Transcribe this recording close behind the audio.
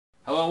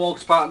welcome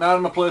to part 9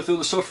 of my playthrough of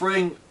The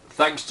Suffering.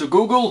 Thanks to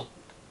Google,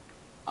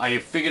 I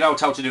have figured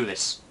out how to do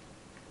this.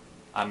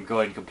 I'm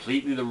going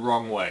completely the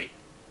wrong way.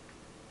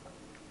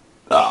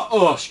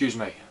 Oh, excuse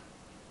me.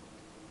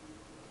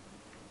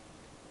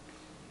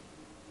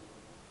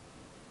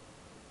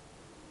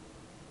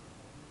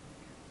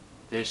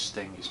 This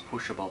thing is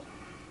pushable.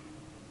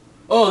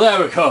 Oh,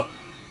 there we go.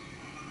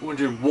 I'm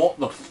wondering what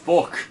the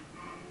fuck.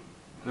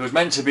 There was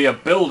meant to be a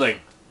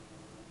building.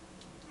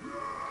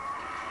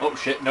 Oh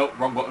shit, no,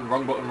 wrong button,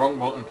 wrong button, wrong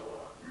button.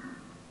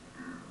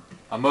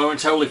 I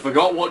momentarily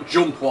forgot what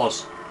jump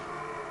was.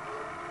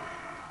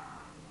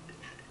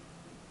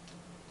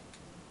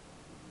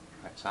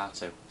 Right, it's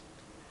R2.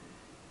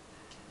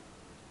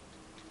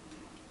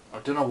 I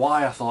don't know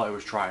why I thought it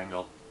was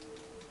triangle.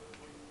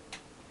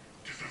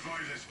 To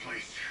survive this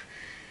place,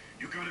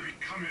 you gotta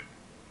become it.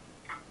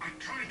 I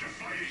tried to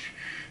fight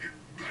it,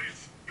 but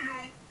it's no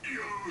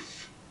use.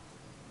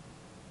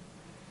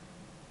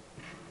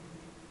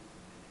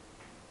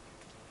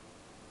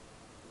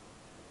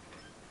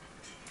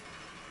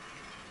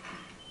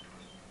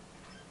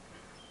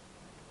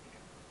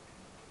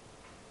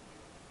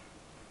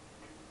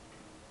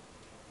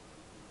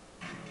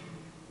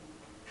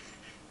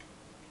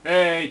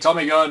 Hey,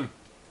 Tommy gun!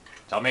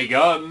 Tommy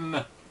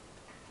gun!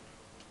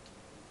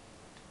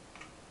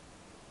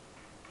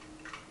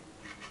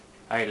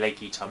 I like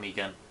you, Tommy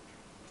gun.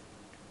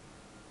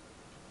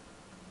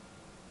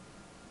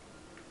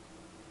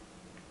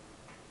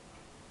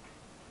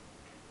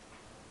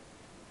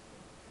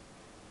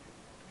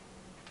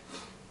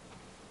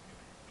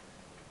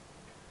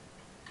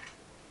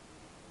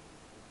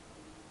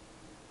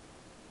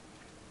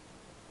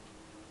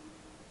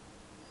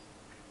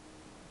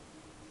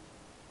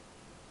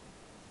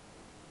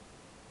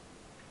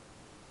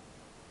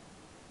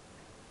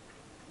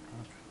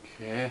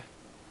 Okay.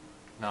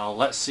 Now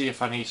let's see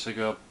if I need to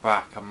go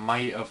back. I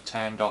might have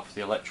turned off the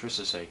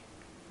electricity.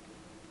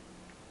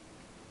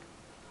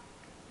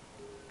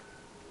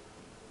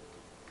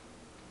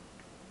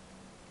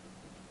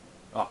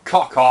 Oh,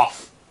 cock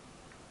off!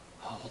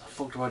 Oh, what the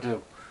fuck do I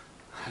do?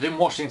 I didn't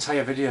watch the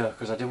entire video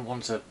because I didn't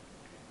want to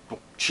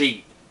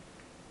cheat.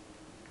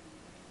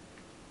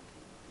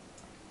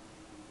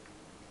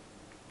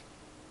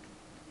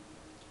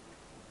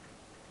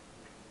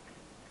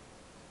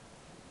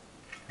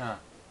 Huh.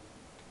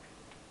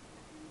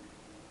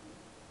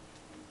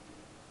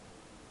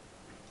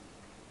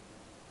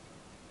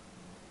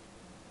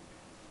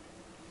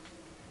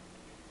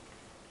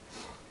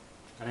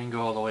 I didn't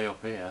go all the way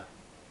up here.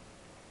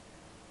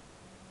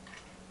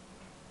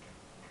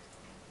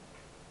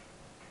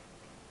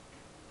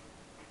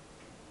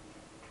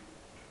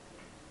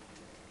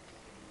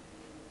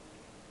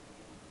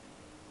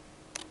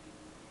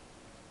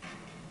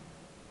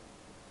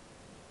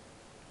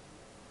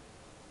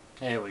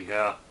 Here we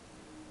go.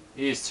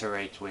 Here's the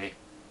right way.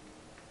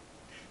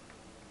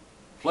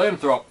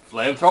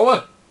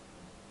 Flamethrower?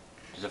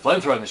 There's a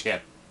flamethrower in this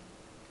game.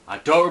 I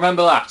don't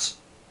remember that.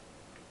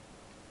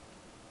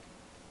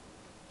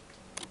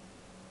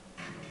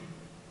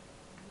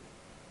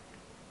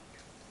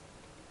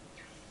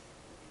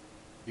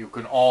 You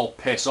can all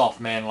piss off,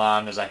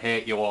 mainlanders. I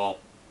hate you all.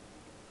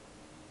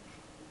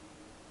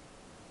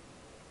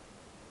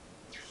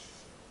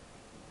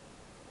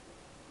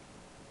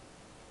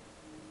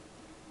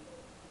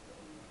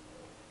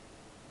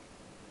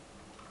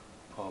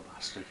 Poor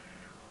bastard.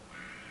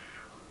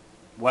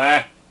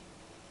 Where?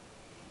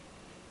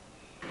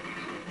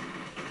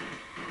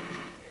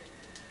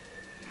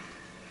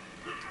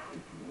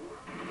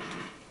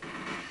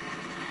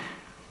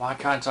 Why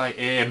can't I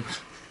aim?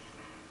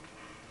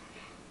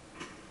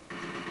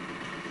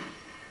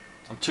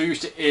 I'm too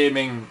used to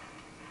aiming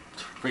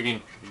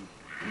friggin'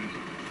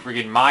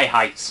 my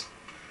height.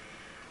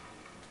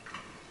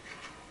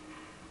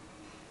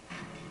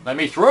 Let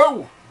me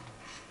through!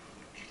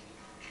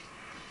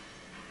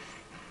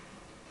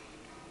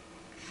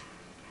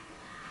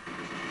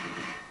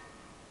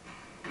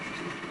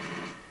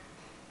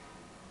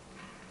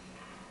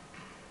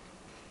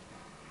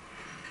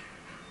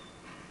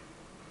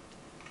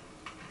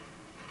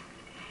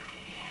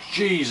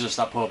 Jesus,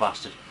 that poor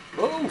bastard.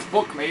 Oh,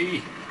 fuck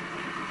me.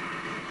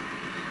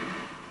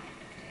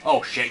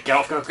 Oh shit, get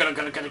off, get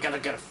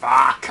off,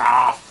 fuck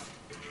off.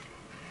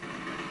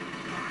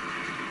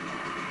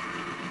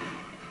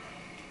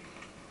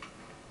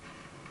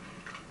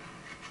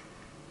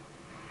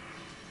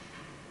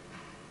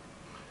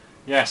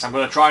 Yes, I'm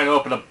going to try and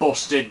open a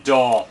busted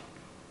door.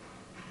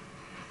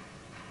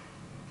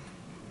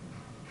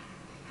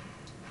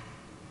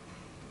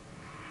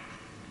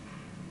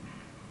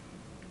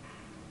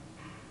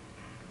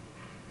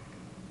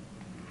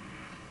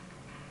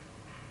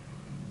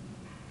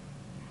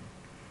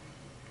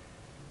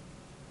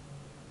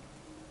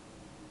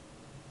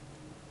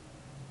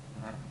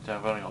 So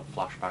I've only got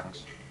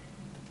flashbangs.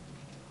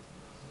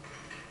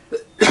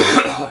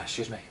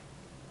 Excuse me.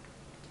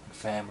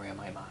 Infirmary, I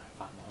might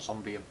find more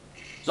zombium.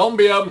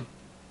 Zombium!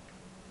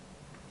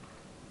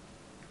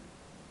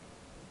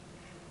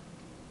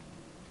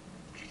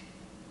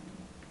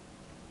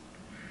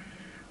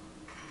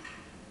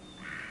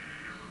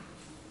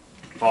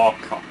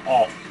 Fuck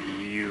off,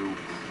 you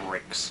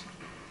pricks.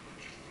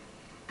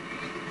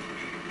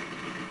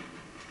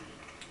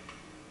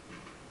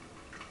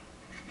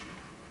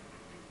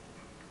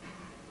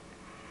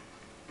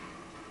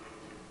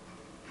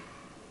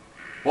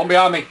 One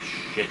behind me.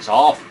 Shit's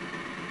off.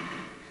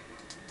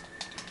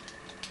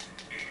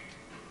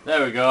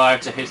 There we go. I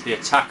have to hit the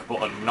attack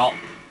button, not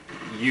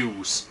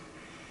use.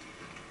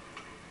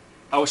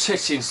 I was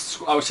hitting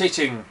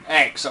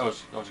X. I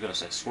was going to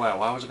say square.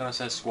 Why was I going to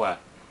say square?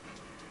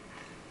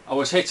 I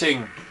was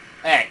hitting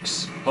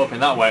X, hoping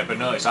that worked, but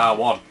no, it's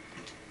R1.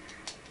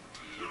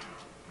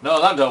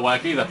 No, that don't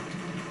work either.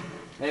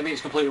 Maybe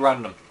it's completely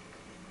random.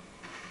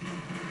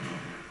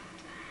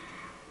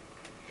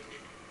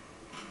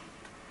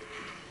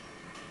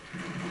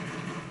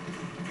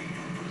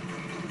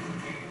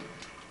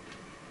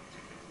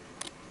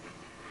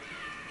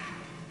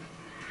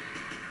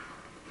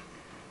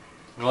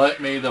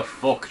 Let me the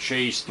fuck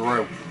cheese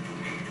through.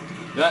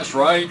 That's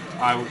right.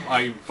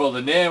 I for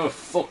the name of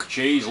fuck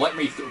cheese, let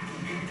me through.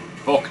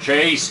 Fuck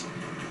cheese.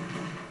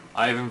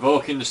 I have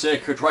invoking the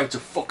sacred right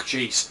of fuck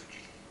cheese.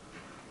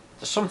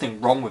 There's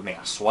something wrong with me,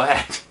 I swear.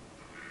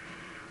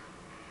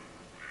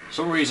 For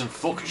some reason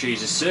fuck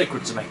cheese is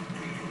sacred to me.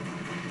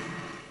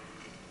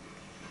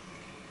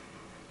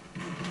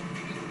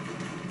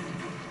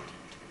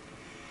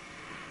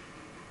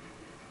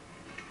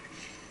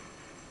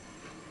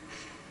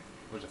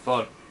 Was it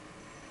fun?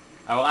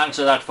 I will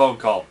answer that phone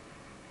call.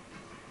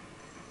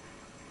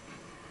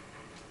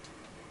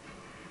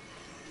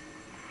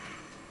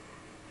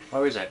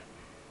 Where is it?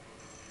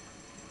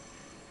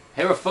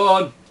 Hear a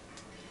phone.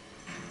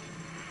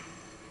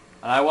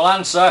 And I will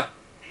answer.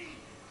 Hey,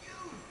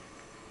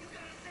 you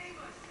gotta save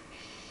us.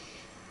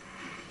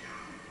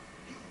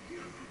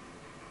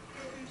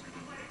 Aliens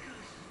could like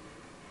us.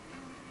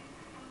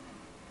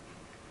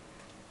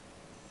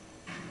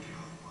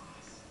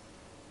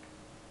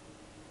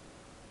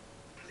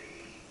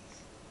 Please.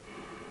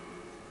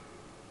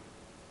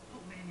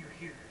 Oh man, you're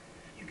here.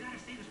 You gotta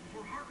save us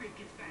before Hargrave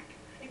gets back.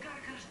 You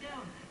gotta cut us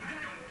down. You gotta... I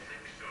don't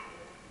think so.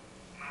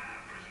 My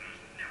prisoners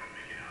never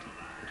make it out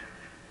alive.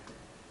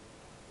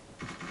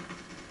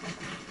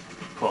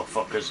 Poor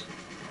fuckers.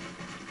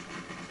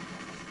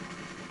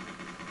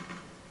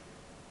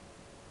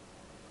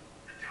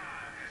 The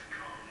time has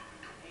come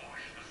to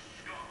wash the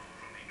scum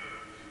from the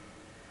earth.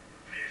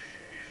 This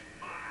is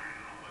my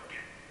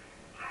Armageddon.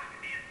 Lock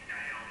it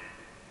down.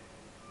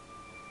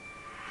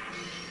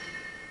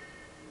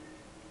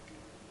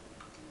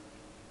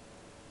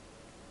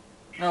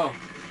 No.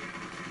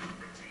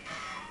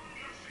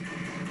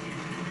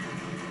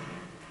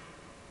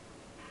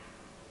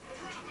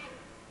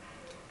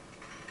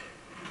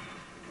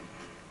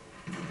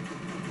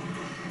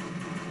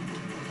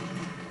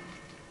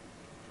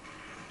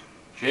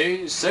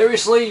 Jeez,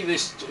 seriously?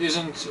 This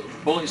isn't...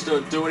 Bullets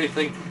don't do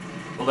anything?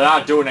 Well, they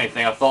are doing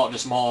anything. I thought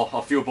just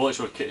a few bullets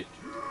would kill.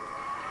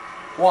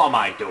 What am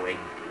I doing?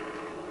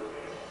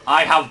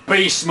 I have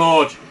beast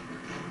mode!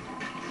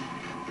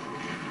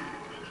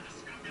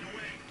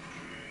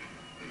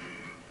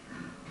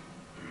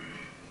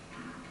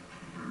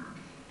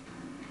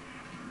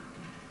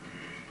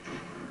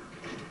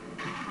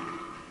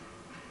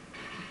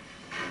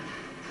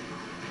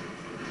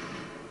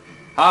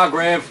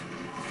 Hargrave!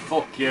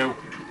 Fuck you.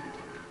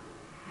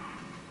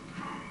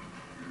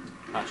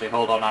 Actually,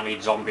 hold on, I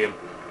need zombie him.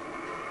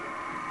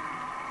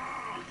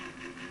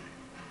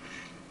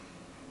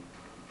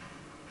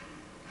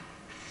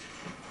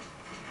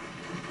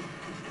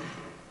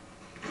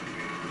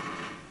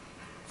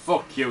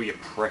 Fuck you, you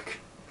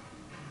prick.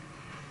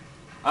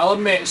 I'll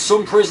admit,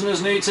 some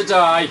prisoners need to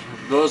die.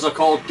 Those are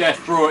called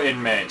death row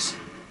inmates.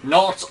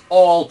 Not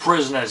all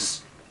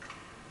prisoners.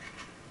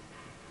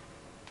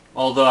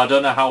 Although I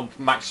don't know how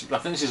I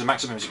think this is a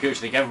maximum security.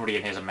 I think everybody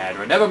in here is a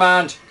murderer. Never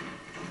mind.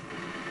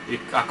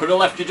 I could have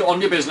left you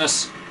on your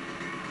business.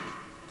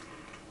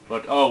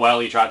 But oh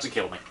well, you tried to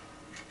kill me.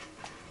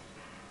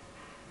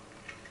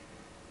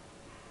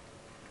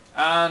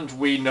 And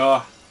we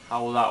know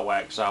how that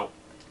works out.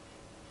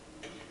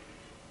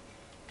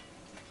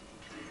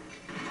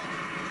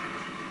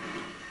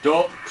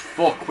 Don't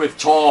fuck with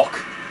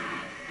Talk.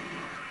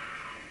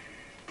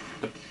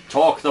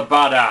 Talk the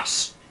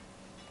badass.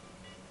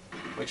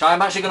 Which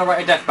I'm actually going to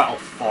write a death battle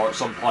for at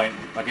some point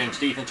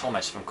against Ethan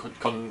Thomas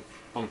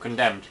from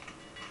Condemned.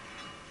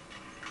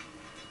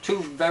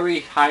 Two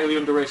very highly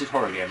underrated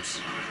horror games.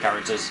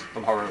 Characters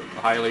from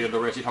highly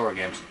underrated horror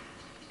games.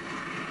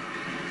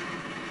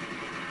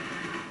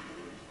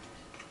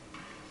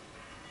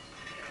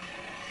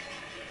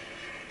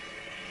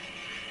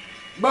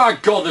 My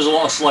god, there's a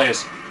lot of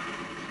Slayers.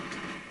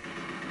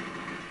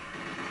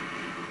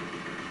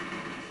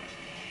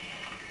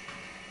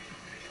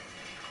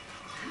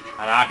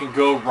 And I can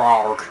go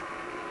rogue.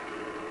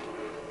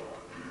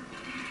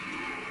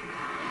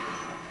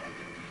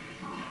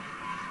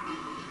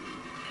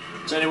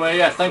 So anyway,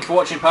 yeah, thanks for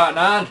watching part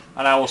 9,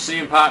 and I will see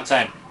you in part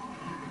 10.